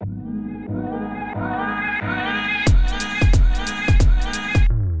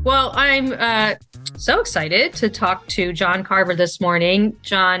I'm so excited to talk to John Carver this morning.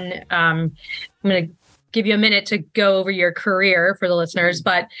 John, I'm going to give you a minute to go over your career for the listeners,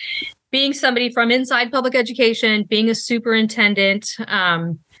 but being somebody from inside public education, being a superintendent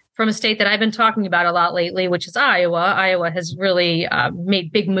from a state that I've been talking about a lot lately, which is Iowa. Iowa has really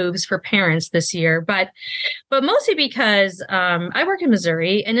made big moves for parents this year, but mostly because I work in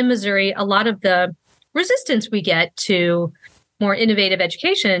Missouri, and in Missouri, a lot of the resistance we get to more innovative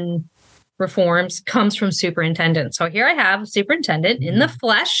education reforms comes from superintendents. So here I have a superintendent in the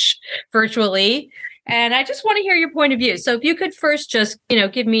flesh virtually, and I just want to hear your point of view. So if you could first just,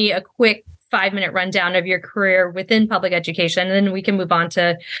 give me a quick 5-minute rundown of your career within public education, and then we can move on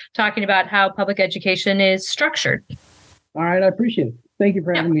to talking about how public education is structured. All right. I appreciate it. Thank you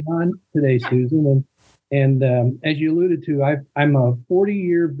for having me on today, Susan. And as you alluded to, I'm a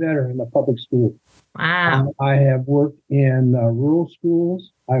 40-year veteran of public schools. Wow. I have worked in rural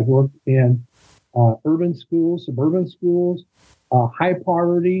schools. I've worked in urban schools, suburban schools, high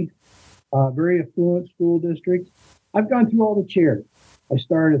poverty, very affluent school districts. I've gone through all the chairs. I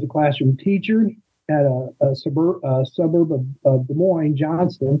started as a classroom teacher at a suburb of Des Moines,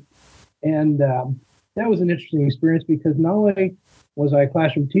 Johnston. And that was an interesting experience because not only was I a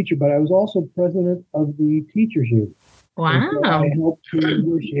classroom teacher, but I was also president of the teachers union. Wow. So I helped to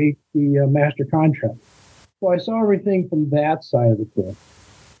negotiate the master contract. So I saw everything from that side of the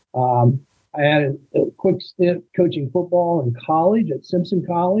coin. I had a quick stint coaching football in college at Simpson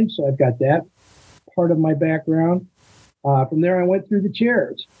College, so I've got that part of my background. From there, I went through the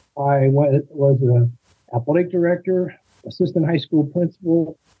chairs. I was an athletic director, assistant high school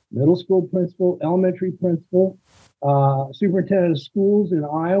principal, middle school principal, elementary principal, superintendent of schools in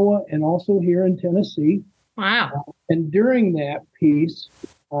Iowa, and also here in Tennessee. Wow. And during that piece,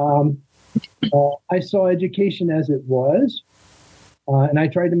 I saw education as it was, and I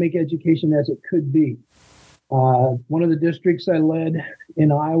tried to make education as it could be. One of the districts I led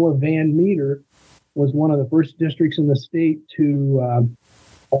in Iowa, Van Meter, was one of the first districts in the state to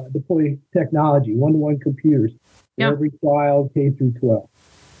deploy technology, one-to-one computers for every child, K through 12.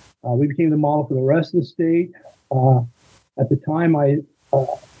 We became the model for the rest of the state. At the time,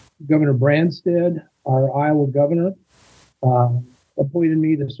 Governor Branstad, our Iowa governor, appointed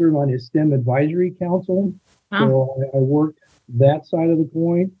me to serve on his STEM advisory council. Wow. So I worked that side of the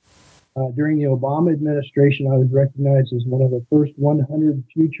coin. During the Obama administration, I was recognized as one of the first 100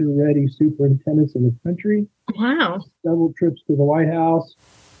 future-ready superintendents in the country. Wow. Several trips to the White House.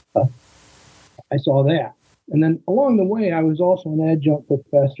 I saw that. And then along the way, I was also an adjunct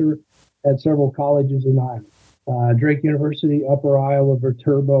professor at several colleges in Iowa. Drake University, Upper Iowa,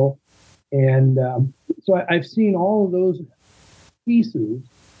 Viterbo. And so I've seen all of those pieces,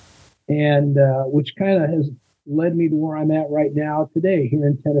 and which kind of has led me to where I'm at right now today here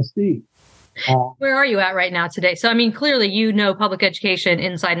in Tennessee. Where are you at right now today? So, I mean, clearly you know public education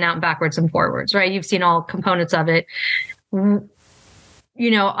inside and out and backwards and forwards, right? You've seen all components of it. I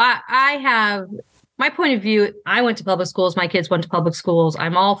have my point of view. I went to public schools. My kids went to public schools.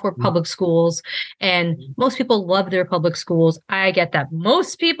 I'm all for public schools, and most people love their public schools. I get that.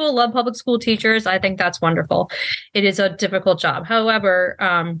 Most people love public school teachers. I think that's wonderful. It is a difficult job. However,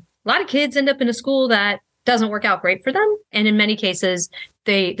 a lot of kids end up in a school that doesn't work out great for them. And in many cases,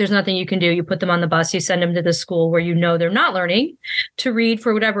 there's nothing you can do. You put them on the bus, you send them to the school where they're not learning to read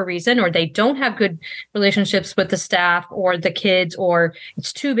for whatever reason, or they don't have good relationships with the staff or the kids, or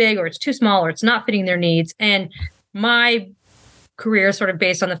it's too big or it's too small or it's not fitting their needs. And my career is sort of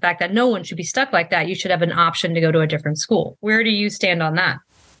based on the fact that no one should be stuck like that. You should have an option to go to a different school. Where do you stand on that?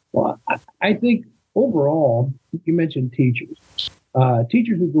 Well, I think overall, you mentioned teachers.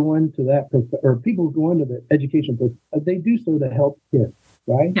 Teachers who go into that, or people who go into the education, they do so to help kids,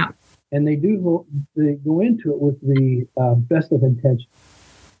 right? Yeah. And they go into it with the best of intentions.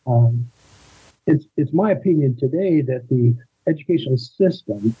 It's my opinion today that the educational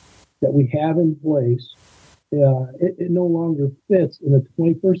system that we have in place, it no longer fits in the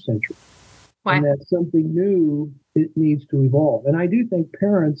 21st century. Why? And that's something new. It needs to evolve. And I do think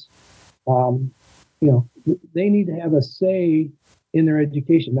parents, they need to have a say in their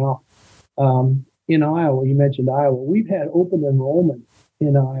education. Now, in Iowa, you mentioned Iowa, we've had open enrollment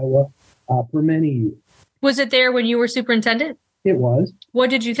in Iowa for many years. Was it there when you were superintendent? It was. What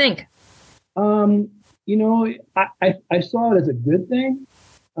did you think? I saw it as a good thing.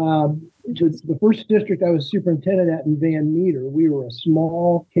 The first district I was superintendent at in Van Meter, we were a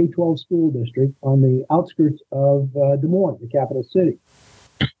small K-12 school district on the outskirts of Des Moines, the capital city.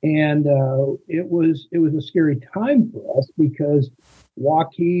 And it was a scary time for us because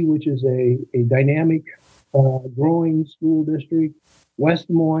Waukee, which is a dynamic, growing school district, West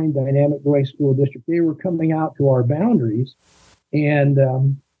Des Moines Dynamic Voice School District, they were coming out to our boundaries. And,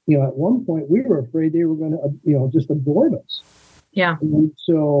 at one point we were afraid they were going to, just absorb us. Yeah. And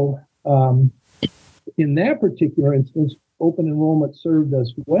so in that particular instance, open enrollment served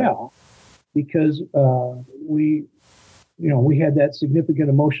us well because we had that significant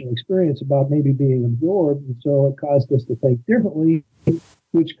emotional experience about maybe being absorbed. And so it caused us to think differently,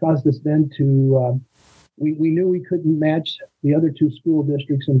 which caused us then to, we knew we couldn't match the other two school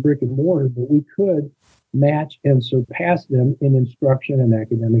districts in brick and mortar, but we could match and surpass them in instruction and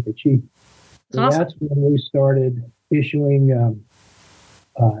academic achievement. So awesome. That's when we started issuing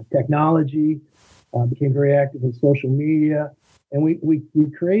technology, became very active in social media. And we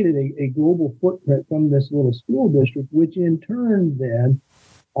created a global footprint from this little school district, which in turn then,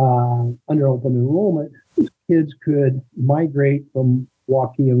 under open enrollment, kids could migrate from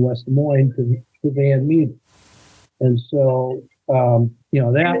Waukee and West Des Moines to Van Meter. And so,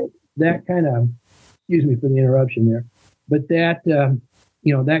 that kind of, excuse me for the interruption there, but that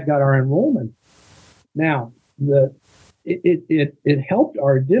got our enrollment. Now, it helped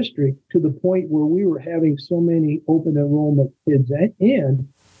our district to the point where we were having so many open enrollment kids in,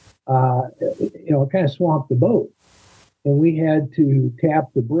 it kind of swamped the boat. And we had to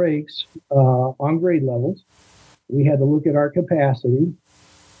tap the brakes on grade levels. We had to look at our capacity,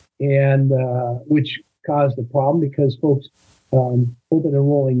 and which caused a problem because folks open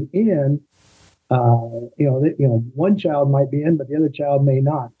enrolling in, one child might be in, but the other child may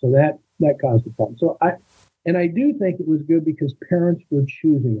not. So that caused a problem. So I do think it was good because parents were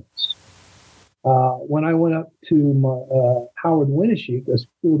choosing us. When I went up to Howard Winneshiek, a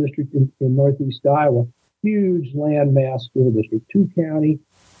school district in northeast Iowa, huge landmass school district, 2-county,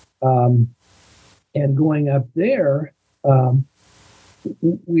 and going up there,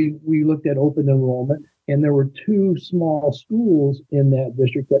 we looked at open enrollment, and there were 2 small schools in that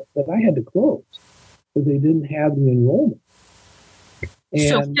district that I had to close because they didn't have the enrollment. And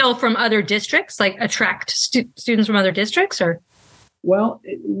so still from other districts, like attract students from other districts, or? Well,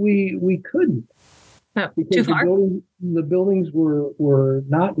 we couldn't. Oh, too far? The buildings were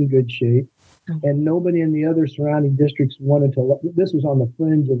not in good shape, and nobody in the other surrounding districts wanted to. This was on the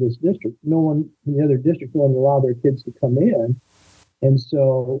fringe of this district. No one in the other district wanted to allow their kids to come in, and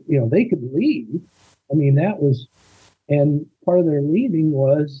so they could leave. I mean, that was, and part of their leaving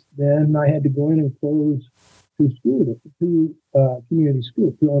was then I had to go in and close 2 community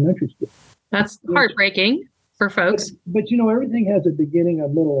schools, 2 elementary schools. That's heartbreaking for folks. But everything has a beginning, a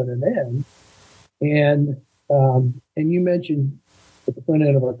middle, and an end. And you mentioned at the front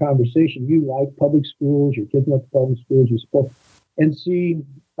end of our conversation, you like public schools, your kids went to public schools, you support. And see,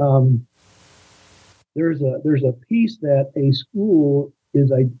 there's a piece that a school is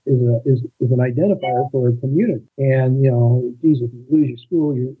an identifier for a community. And, geez, if you lose your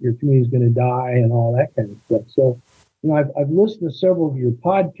school, your community is going to die and all that kind of stuff. So, I've listened to several of your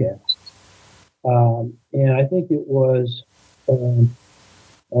podcasts, and I think it was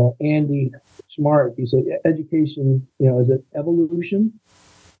Andy Smart. He said, education, is it evolution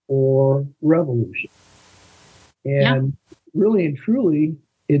or revolution? And really and truly,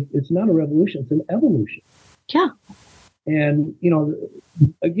 it's not a revolution, it's an evolution. Yeah. And,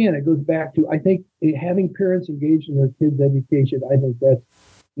 again, it goes back to, I think, having parents engaged in their kids' education. I think that's,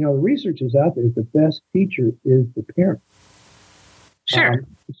 the research is out there. The best teacher is the parent. Sure.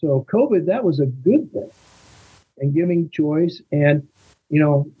 So COVID, that was a good thing. And giving choice. And,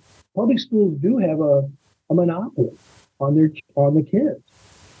 public schools do have a monopoly on the kids.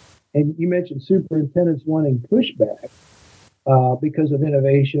 And you mentioned superintendents wanting pushback because of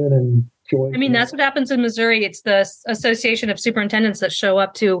innovation and choice. I mean, that's what happens in Missouri. It's the Association of Superintendents that show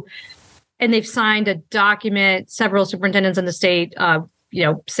up to, and they've signed a document, several superintendents in the state,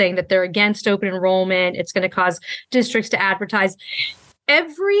 saying that they're against open enrollment. It's going to cause districts to advertise.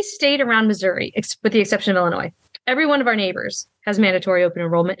 Every state around Missouri, with the exception of Illinois, every one of our neighbors has mandatory open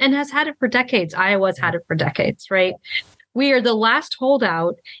enrollment and has had it for decades. Iowa's had it for decades, right? We are the last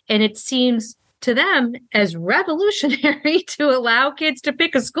holdout, and it seems to them as revolutionary to allow kids to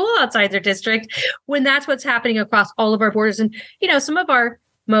pick a school outside their district when that's what's happening across all of our borders. And, some of our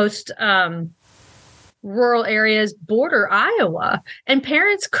most rural areas border Iowa, and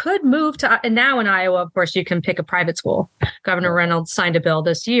parents could move to, and now in Iowa, of course, you can pick a private school. Governor Reynolds signed a bill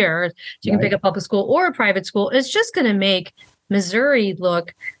this year. So you can pick a public school or a private school. It's just going to make Missouri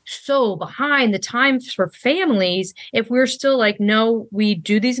look so behind the times for families if we're still like, no, we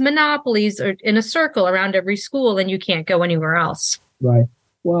do these monopolies or in a circle around every school and you can't go anywhere else. Right.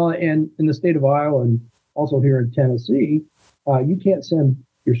 Well, and in the state of Iowa and also here in Tennessee, you can't send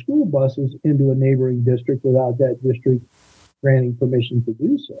your school buses into a neighboring district without that district granting permission to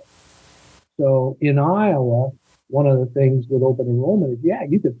do so. So in Iowa, one of the things with open enrollment is,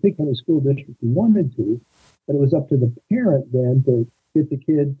 you could pick any school district you wanted to, but it was up to the parent then to get the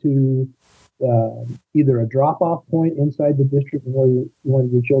kid to either a drop-off point inside the district where you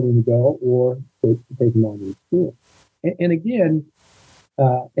wanted your children to go, or to take them on to school. And again,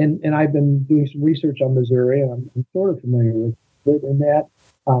 and I've been doing some research on Missouri, and I'm sort of familiar with it in that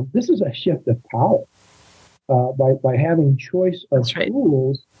this is a shift of power. By having choice of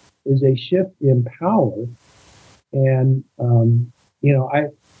schools is a shift in power. And,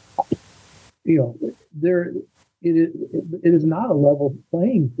 it is not a level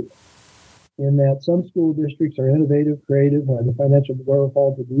playing field, in that some school districts are innovative, creative, have the financial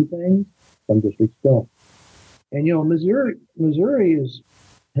wherewithal to do things. Some districts don't. And, Missouri is,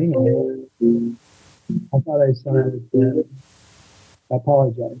 hang on, I thought I signed it. I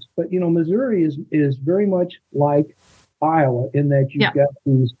apologize. But, Missouri is very much like Iowa in that you've got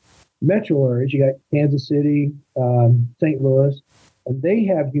these metro areas. You got Kansas City, St. Louis, and they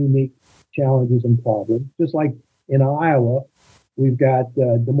have unique challenges and problems. Just like in Iowa, we've got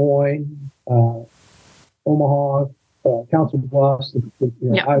Des Moines, Omaha, Council Bluffs,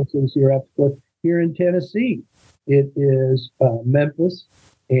 Iowa City, Sierra Rapids. Here in Tennessee, it is Memphis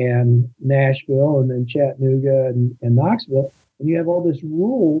and Nashville, and then Chattanooga and Knoxville. And you have all this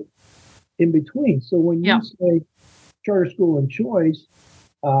rural in between. So when you say charter school and choice,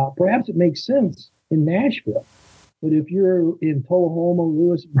 perhaps it makes sense in Nashville. But if you're in Tullahoma,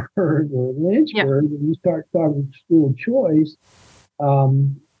 Lewisburg, or Lynchburg, and you start talking school choice,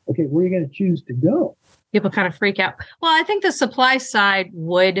 okay, where are you going to choose to go? People kind of freak out. Well, I think the supply side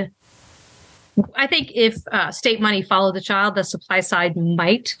would. I think if state money followed the child, the supply side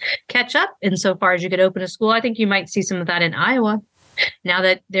might catch up insofar as you could open a school. I think you might see some of that in Iowa. Now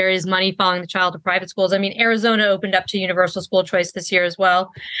that there is money following the child to private schools. I mean, Arizona opened up to universal school choice this year as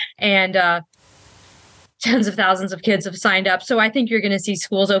well. And tens of thousands of kids have signed up. So I think you're going to see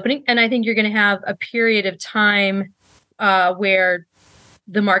schools opening. And I think you're going to have a period of time where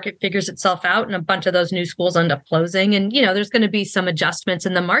the market figures itself out and a bunch of those new schools end up closing. And, there's going to be some adjustments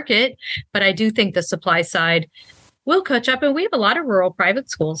in the market. But I do think the supply side will catch up. And we have a lot of rural private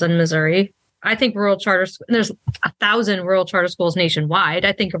schools in Missouri. I think there's 1,000 rural charter schools nationwide.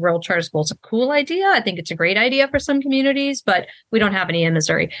 I think a rural charter school is a cool idea. I think it's a great idea for some communities, but we don't have any in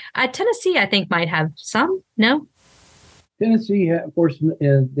Missouri. Tennessee, I think, might have some. No? Tennessee, of course,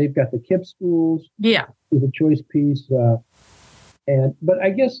 they've got the KIPP schools. Yeah. With a choice piece. But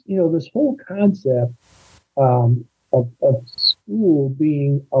I guess, this whole concept of school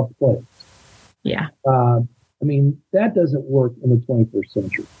being a place. Yeah. That doesn't work in the 21st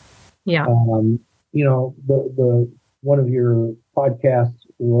century. Yeah. The one of your podcasts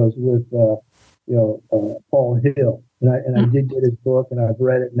was with Paul Hill, and I did get his book, and I've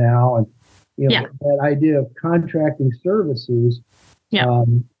read it now, and that idea of contracting services,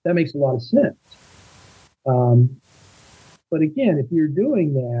 that makes a lot of sense. But again, if you're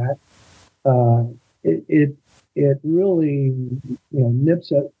doing that, it really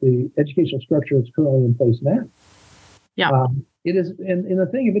nips at the educational structure that's currently in place now. Yeah. It is, and the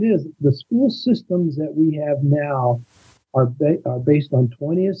thing of it is, the school systems that we have now are based on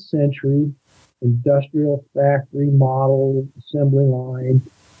 20th century industrial factory model, assembly line,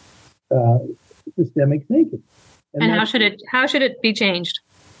 systemic thinking. And how should it be changed?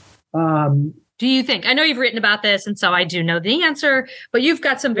 Do you think? I know you've written about this, and so I do know the answer, but you've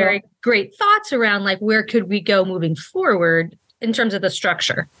got some very great thoughts around where could we go moving forward in terms of the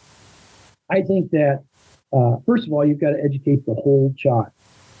structure? I think that first of all, you've got to educate the whole child.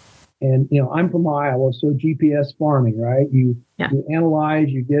 And, I'm from Iowa, so GPS farming, right? You analyze,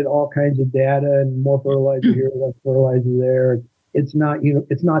 you get all kinds of data, and more fertilizer here, less fertilizer there. It's not,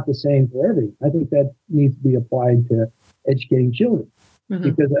 it's not the same for everything. I think that needs to be applied to educating children. Mm-hmm.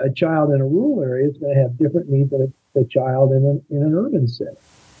 Because a child in a rural area is going to have different needs than a child in an urban setting.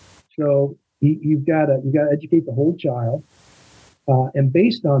 So you've got to educate the whole child. And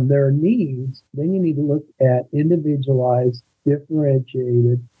based on their needs, then you need to look at individualized,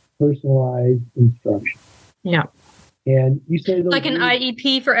 differentiated, personalized instruction. Yeah. And you say those like an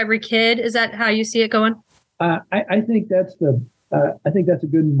IEP for every kid. Is that how you see it going? I think that's a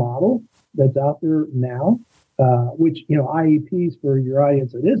good model that's out there now. Which IEPs, for your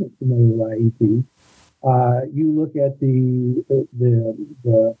audience that isn't familiar with IEPs, you look at the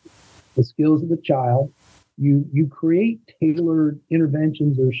skills of the child. You create tailored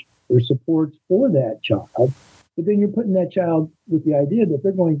interventions or supports for that child, but then you're putting that child with the idea that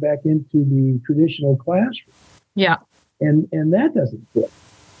they're going back into the traditional classroom. Yeah. And that doesn't fit.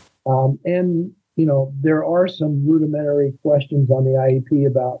 And there are some rudimentary questions on the IEP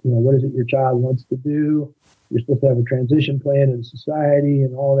about, what is it your child wants to do? You're supposed to have a transition plan in society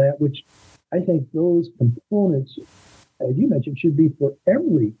and all that, which I think those components, as you mentioned, should be for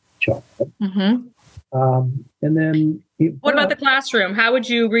every child. Mm-hmm. And then, what about the classroom? How would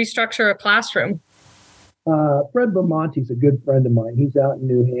you restructure a classroom? Fred Bermonti's a good friend of mine. He's out in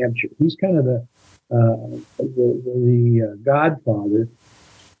New Hampshire. He's kind of the godfather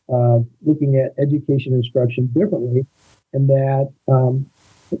of looking at education instruction differently, and that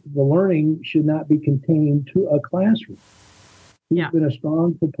the learning should not be contained to a classroom. He's been a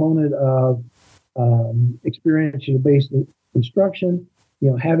strong proponent of experiential-based instruction,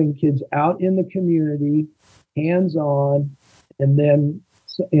 having kids out in the community, hands-on, and then,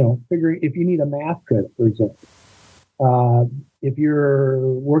 figuring if you need a math credit, for example. If you're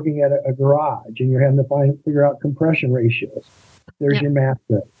working at a garage and you're having to figure out compression ratios, there's your math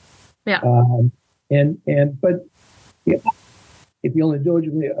credit. Yeah. But if you'll indulge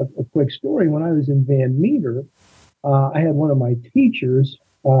me a quick story, when I was in Van Meter, I had one of my teachers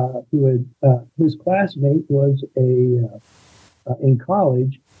who had his classmate was in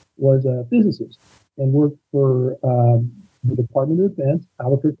college was a physicist and worked for the Department of Defense,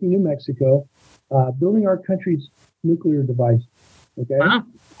 Albuquerque, New Mexico, building our country's nuclear device. Okay. Wow.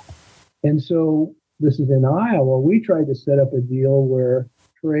 And so this is in Iowa. We tried to set up a deal where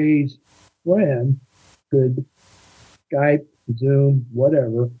Trey's friend could Skype, Zoom,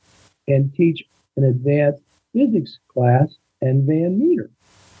 whatever, and teach an advanced physics class in Van Meter.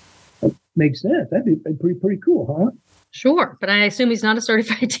 That makes sense. That'd be pretty cool, huh? Sure, but I assume he's not a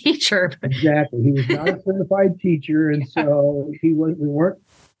certified teacher. Exactly. He was not a certified teacher, and so we weren't,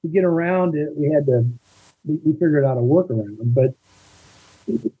 to get around it, we figured out a workaround. But,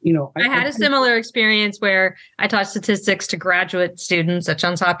 I had a similar experience where I taught statistics to graduate students at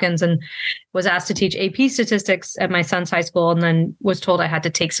Johns Hopkins and was asked to teach AP statistics at my son's high school, and then was told I had to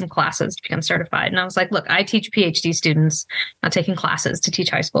take some classes to become certified. And I was like, look, I teach PhD students, not taking classes to teach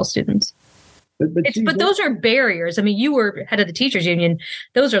high school students. But those are barriers. I mean, you were head of the teachers union.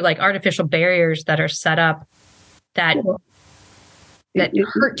 Those are like artificial barriers that are set up that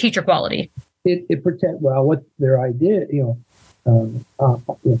hurt teacher quality. It protect what's their idea?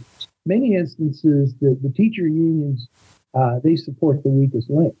 Many instances the teacher unions they support the weakest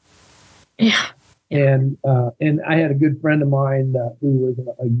link. Yeah. And I had a good friend of mine who was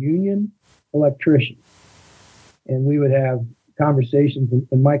a union electrician, and we would have conversations,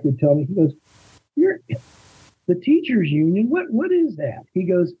 and Mike would tell me, he goes, "You're the teachers union. What is that?" He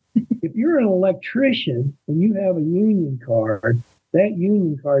goes, "If you're an electrician and you have a union card, that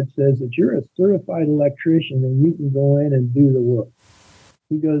union card says that you're a certified electrician and you can go in and do the work."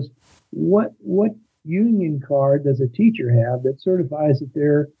 He goes, "What union card does a teacher have that certifies that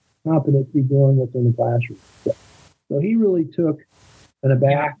they're competent to be doing what's in the classroom?" So he really took an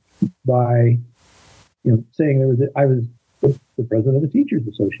aback by, saying I was the president of the Teachers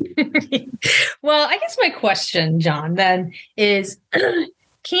Association. Well, I guess my question, John, then is,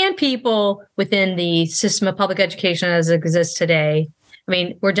 can people within the system of public education as it exists today, I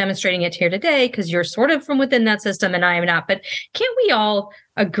mean, we're demonstrating it here today because you're sort of from within that system and I am not, but can't we all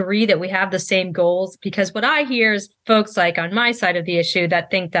agree that we have the same goals? Because what I hear is folks like on my side of the issue that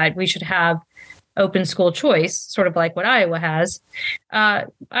think that we should have open school choice, sort of like what Iowa has.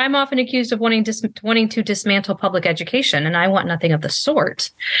 I'm often accused of wanting to dismantle public education, and I want nothing of the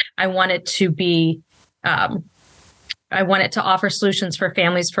sort. I want it to be, I want it to offer solutions for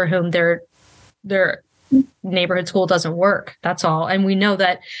families for whom their neighborhood school doesn't work. That's all. And we know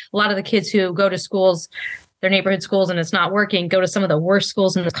that a lot of the kids who go to schools, their neighborhood schools, and it's not working, go to some of the worst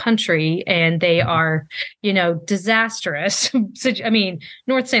schools in the country, and they are, disastrous. I mean,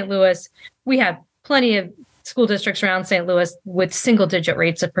 North St. Louis, we have plenty of school districts around St. Louis with single-digit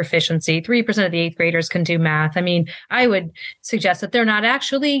rates of proficiency. 3% of the eighth graders can do math. I mean, I would suggest that they're not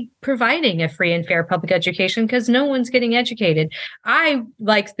actually providing a free and fair public education because no one's getting educated. I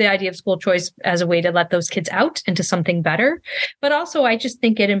like the idea of school choice as a way to let those kids out into something better. But also, I just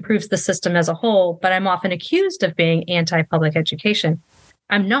think it improves the system as a whole. But I'm often accused of being anti-public education.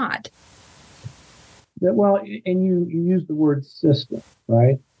 I'm not. Well, and you use the word system,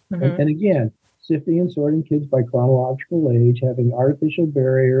 right? Mm-hmm. And again, sifting and sorting kids by chronological age, having artificial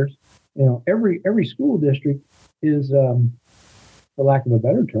barriers. Every school district is, for lack of a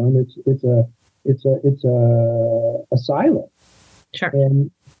better term, it's a silo. Sure. And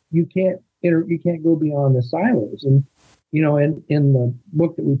you can't go beyond the silos. And in the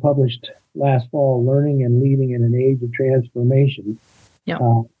book that we published last fall, Learning and Leading in an Age of Transformation,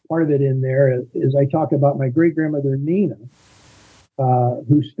 part of it in there is I talk about my great grandmother Nina.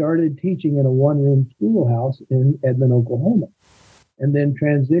 who started teaching in a one-room schoolhouse in Edmond, Oklahoma, and then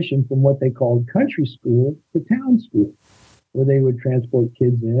transitioned from what they called country school to town school, where they would transport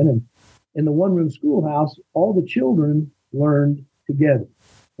kids in. And in the one-room schoolhouse, all the children learned together,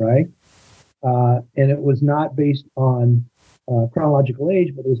 right? And it was not based on chronological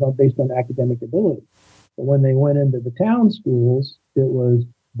age, but it was based on academic ability. But when they went into the town schools, it was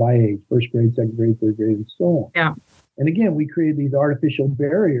by age, first grade, second grade, third grade, and so on. Yeah. And again, we created these artificial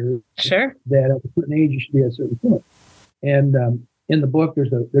barriers Sure. that at a certain age, you should be at a certain point. And in the book,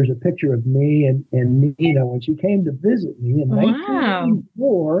 there's a picture of me and Nina when she came to visit me in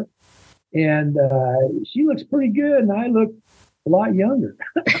 1984. And she looks pretty good, and I look a lot younger.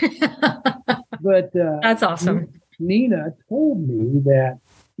 But that's awesome. Nina told me that,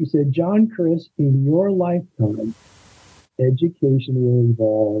 she said, John Chris, in your lifetime, education will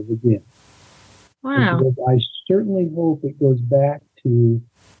evolve again. Wow. Said, I certainly hope it goes back to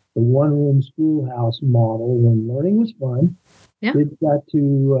the one-room schoolhouse model when learning was fun. Yeah. Kids got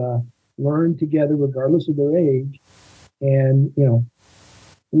to learn together regardless of their age. And,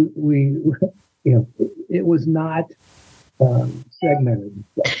 we it was not segmented.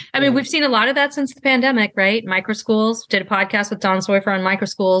 I mean, we've seen a lot of that since the pandemic, right? Microschools. Did a podcast with Don Soifer on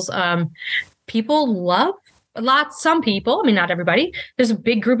microschools. People love some people, I mean, not everybody. There's a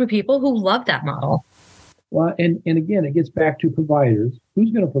big group of people who love that model. Well, and again, it gets back to providers.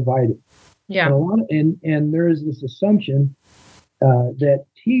 Who's going to provide it? Yeah. And there is this assumption that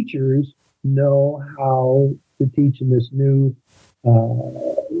teachers know how to teach in this new,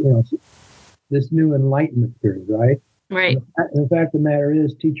 this new enlightenment period, right? Right. And the fact of the matter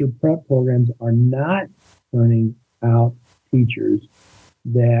is, teacher prep programs are not turning out teachers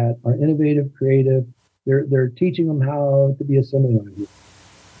that are innovative, creative. They're teaching them how to be assembly line.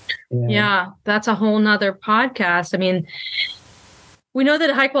 Yeah, that's a whole nother podcast. I mean, we know that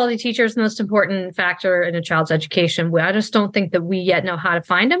a high quality teacher is the most important factor in a child's education. I just don't think that we yet know how to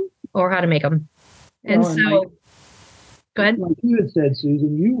find them or how to make them. And go ahead. Like you had said,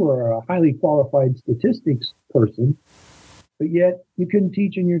 Susan, you were a highly qualified statistics person, but yet you couldn't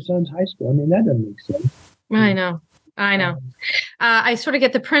teach in your son's high school. I mean, that doesn't make sense. I know. I sort of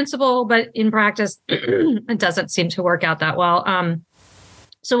get the principle, but in practice, it doesn't seem to work out that well.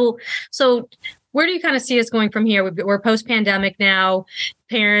 So where do you kind of see us going from here? We're post-pandemic now.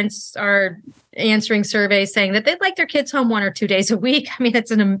 Parents are answering surveys saying that they'd like their kids home 1 or 2 days a week. I mean,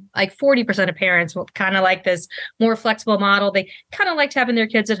 it's like 40% of parents will kind of like this more flexible model. They kind of liked having their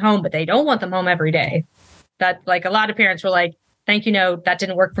kids at home, but they don't want them home every day. That, like, a lot of parents were like, thank you, no, that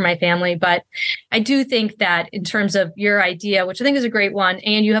didn't work for my family. But I do think that in terms of your idea, which I think is a great one,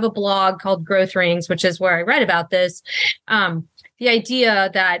 and you have a blog called Growth Rings, which is where I read about this, the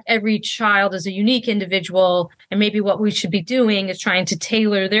idea that every child is a unique individual, and maybe what we should be doing is trying to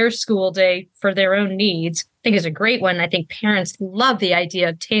tailor their school day for their own needs, I think is a great one. I think parents love the idea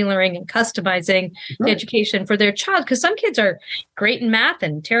of tailoring and customizing the education for their child, because some kids are great in math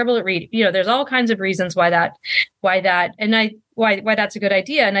and terrible at reading. There's all kinds of reasons why that's a good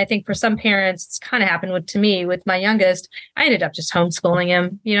idea. And I think for some parents, it's kind of happened to me with my youngest. I ended up just homeschooling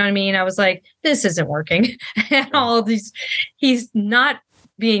him. You know what I mean? I was like, this isn't working. And all of these, he's not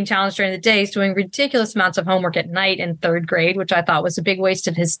being challenged during the day. He's doing ridiculous amounts of homework at night in third grade, which I thought was a big waste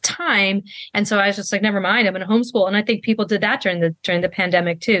of his time. And so I was just like, never mind, I'm going to homeschool. And I think people did that during the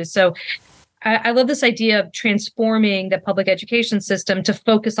pandemic too. So I love this idea of transforming the public education system to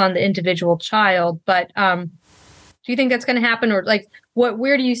focus on the individual child. But do you think that's going to happen? Or like,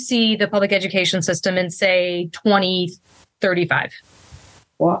 where do you see the public education system in, say, 2035?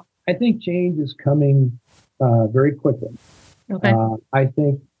 Well, I think change is coming very quickly. Okay. I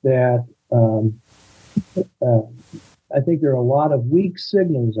think that there are a lot of weak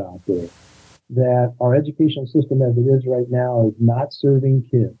signals out there that our educational system as it is right now is not serving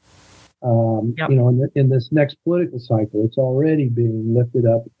kids. In this next political cycle, it's already being lifted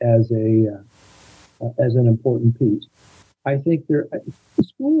up as an important piece. I think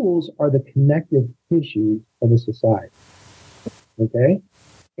schools are the connective tissue of a society. Okay,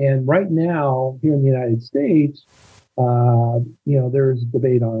 and right now here in the United States, there's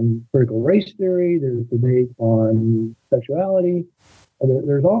debate on critical race theory. There's debate on sexuality.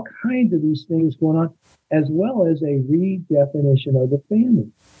 There's all kinds of these things going on, as well as a redefinition of the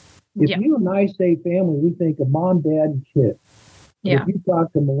family. If you and I say family, we think of mom, dad, and kids. Yeah. If you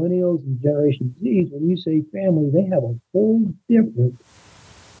talk to millennials and Generation Z, when you say family, they have a whole different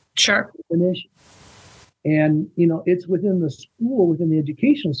definition. And, it's within the school, within the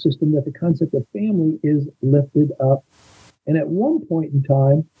educational system, that the concept of family is lifted up. And at one point in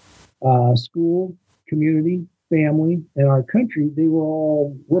time, school, community, family and our country, they were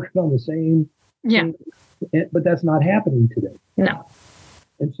all working on the same thing, but that's not happening today. No.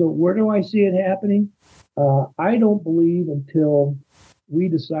 And so where do I see it happening? I don't believe until we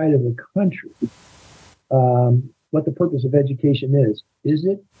decide as a country what the purpose of education is. Is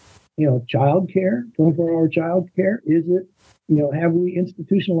it, child care, 24-hour child care? Is it, have we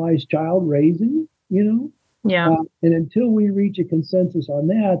institutionalized child raising, Yeah. And until we reach a consensus on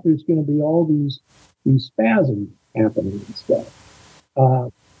that, there's going to be all these spasms happening and stuff.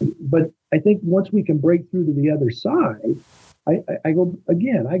 But I think once we can break through to the other side, I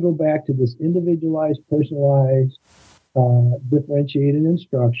go back to this individualized, personalized, differentiated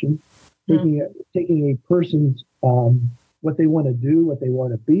instruction, taking a person's what they want to do, what they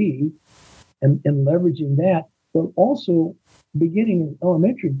want to be, and leveraging that. But also, beginning in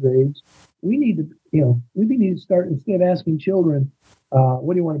elementary grades, we need to start, instead of asking children,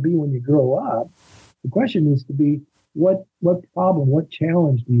 what do you want to be when you grow up? The question needs to be, what problem, what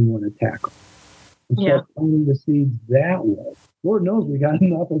challenge do you want to tackle? And start planting the seeds that way. Lord knows we got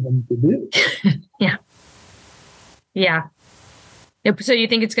enough of them to do. Yeah. So you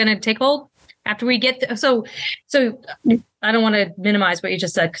think it's going to take hold after we get so I don't want to minimize what you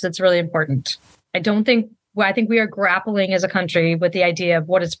just said, because it's really important. I think we are grappling as a country with the idea of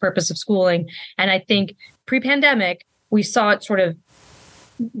what is the purpose of schooling. And I think pre-pandemic, we saw it sort of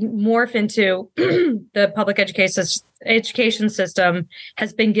morph into the public education system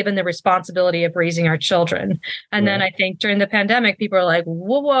has been given the responsibility of raising our children. And then I think during the pandemic, people are like,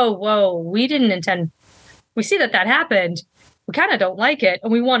 whoa, we didn't intend. We see that happened. We kind of don't like it,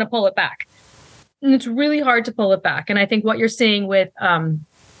 and we want to pull it back. And it's really hard to pull it back. And I think what you're seeing with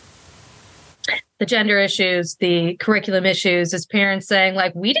the gender issues, the curriculum issues, is parents saying,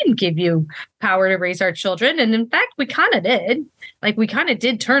 like, we didn't give you power to raise our children. And in fact, we kind of did. Like, we kind of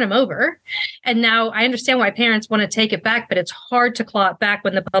did turn them over. And now I understand why parents want to take it back, but it's hard to claw it back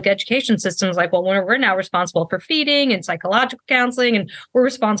when the public education system is like, well, we're now responsible for feeding and psychological counseling, and we're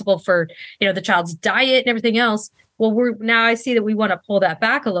responsible for, the child's diet and everything else. Well, now I see that we want to pull that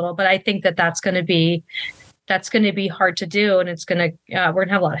back a little, but I think that's going to be hard to do. And it's going to, we're going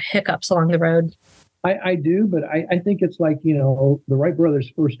to have a lot of hiccups along the road. I do, but I think it's like, the Wright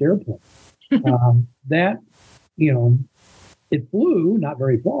brothers' first airplane. That, it flew not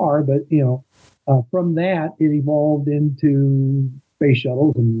very far, but, from that, it evolved into space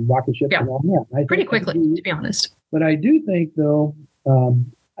shuttles and rocket ships and all that. Pretty quickly, to be honest. But I do think, though,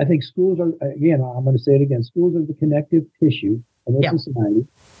 I think schools are, again, I'm going to say it again, schools are the connective tissue of a society.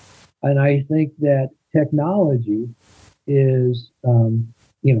 And I think that technology is,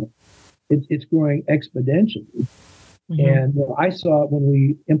 it's growing exponentially. Mm-hmm. And I saw it when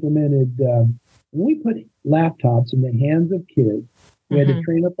we implemented, when we put laptops in the hands of kids, we had to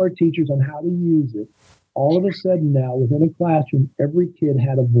train up our teachers on how to use it. All of a sudden now, within a classroom, every kid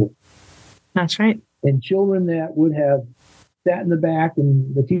had a voice. That's right. And children that would have sat in the back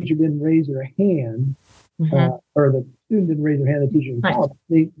and the teacher didn't raise their hand, or the student didn't raise their hand, the teacher didn't call,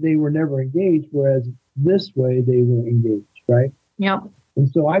 they were never engaged, whereas this way they were engaged, right? Yep. And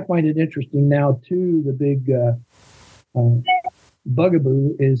so I find it interesting now, too, the big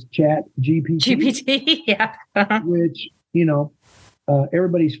bugaboo is Chat GPT. Which,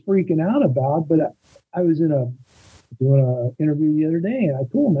 everybody's freaking out about. But I was doing an interview the other day, and I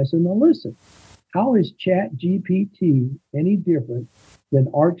told him, I said, now listen, how is Chat GPT any different than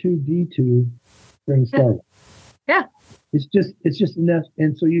R2D2 during Star Wars? Yeah. It's just enough.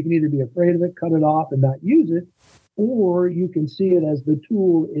 And so you can either be afraid of it, cut it off, and not use it, or you can see it as the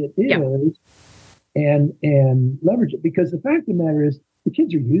tool it is and leverage it. Because the fact of the matter is, the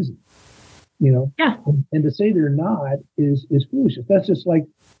kids are using it, and to say they're not is foolishness. That's just like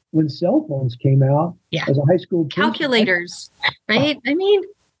when cell phones came out as a high school calculators, right? I mean,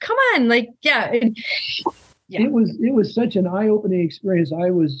 come on, It was such an eye-opening experience.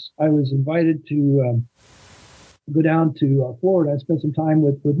 I was invited to go down to Florida and spend some time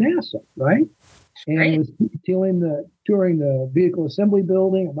with NASA, right? And was touring the vehicle assembly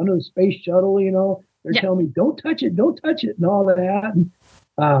building. I'm under the space shuttle, They're telling me, don't touch it, and all that.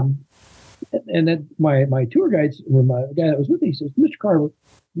 And then my tour guides, or my guy that was with me, he says, Mr. Carver,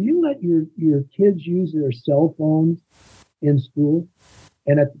 do you let your kids use their cell phones in school?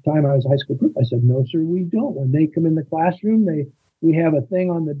 And at the time I was a high school principal, I said, no, sir, we don't. When they come in the classroom, we have a thing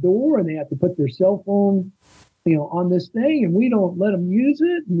on the door, and they have to put their cell phone on this thing, and we don't let them use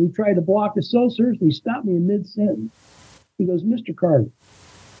it. And we try to block the cell service. He stopped me in mid-sentence. He goes, Mr. Carver,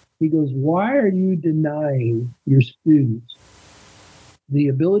 he goes, why are you denying your students the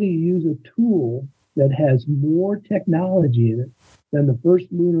ability to use a tool that has more technology in it than the first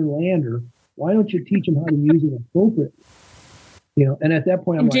lunar lander why don't you teach them how to use it appropriately? And at that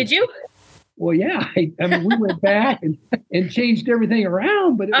point, I'm Did you? Well, yeah. I mean, we went back and changed everything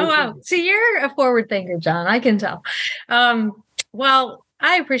around. But wow. See, you're a forward thinker, John. I can tell. Well,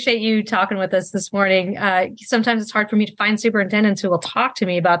 I appreciate you talking with us this morning. Sometimes it's hard for me to find superintendents who will talk to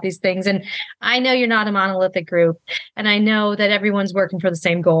me about these things. And I know you're not a monolithic group. And I know that everyone's working for the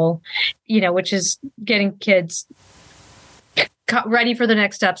same goal, which is getting kids ready for the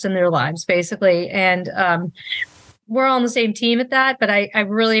next steps in their lives, basically. And we're all on the same team at that. But I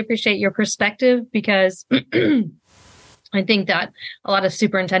really appreciate your perspective, because I think that a lot of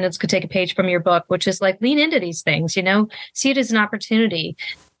superintendents could take a page from your book, which is like, lean into these things, see it as an opportunity,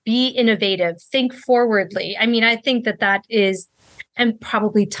 be innovative, think forwardly. I mean, I think that is, and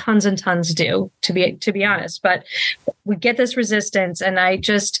probably tons and tons do, to be honest, but we get this resistance. And I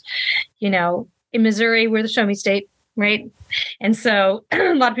just, in Missouri, we're the show me state, right? And so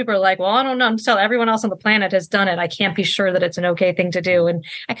a lot of people are like, well, I don't know, until everyone else on the planet has done it, I can't be sure that it's an okay thing to do. And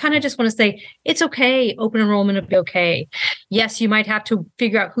I kind of just want to say, it's okay. Open enrollment will be okay. Yes, you might have to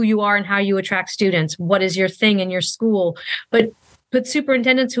figure out who you are and how you attract students. What is your thing in your school? But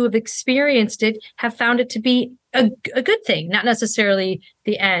superintendents who have experienced it have found it to be a good thing, not necessarily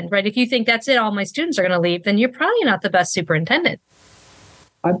the end, right? If you think that's it, all my students are going to leave, then you're probably not the best superintendent.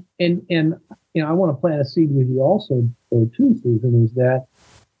 I want to plant a seed with you also, too, Susan, is that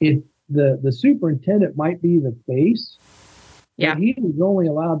the superintendent might be the face. Yeah. He is only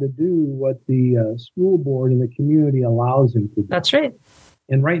allowed to do what the school board and the community allows him to do. That's right.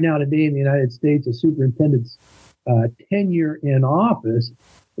 And right now, today in the United States, a superintendent's tenure in office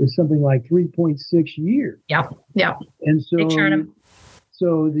is something like 3.6 years. Yeah. Yeah. And so,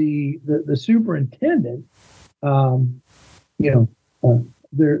 the superintendent,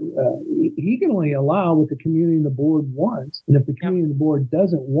 he can only allow what the community and the board wants. And if the community and the board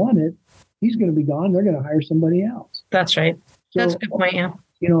doesn't want it, he's going to be gone. They're going to hire somebody else. That's right. That's a good point. Yeah.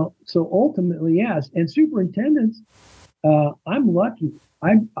 So ultimately, yes. And superintendents, I'm lucky.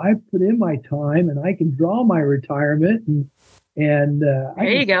 I put in my time and I can draw my retirement and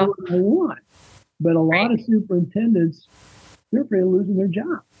I can do what I want. But a lot of superintendents, they're afraid of losing their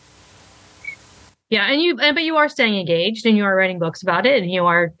job. Yeah, but you are staying engaged and you are writing books about it and you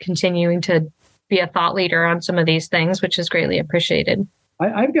are continuing to be a thought leader on some of these things, which is greatly appreciated.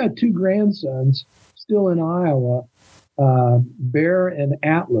 I've got two grandsons still in Iowa, Bear and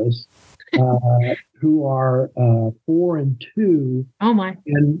Atlas, who are 4 and 2. Oh my!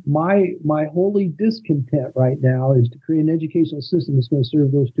 And my holy discontent right now is to create an educational system that's going to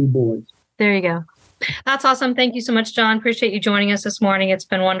serve those two boys. There you go. That's awesome. Thank you so much, John. Appreciate you joining us this morning. It's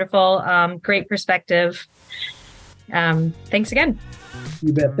been wonderful. Great perspective. Thanks again.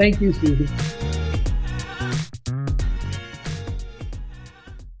 You bet. Thank you, Susan.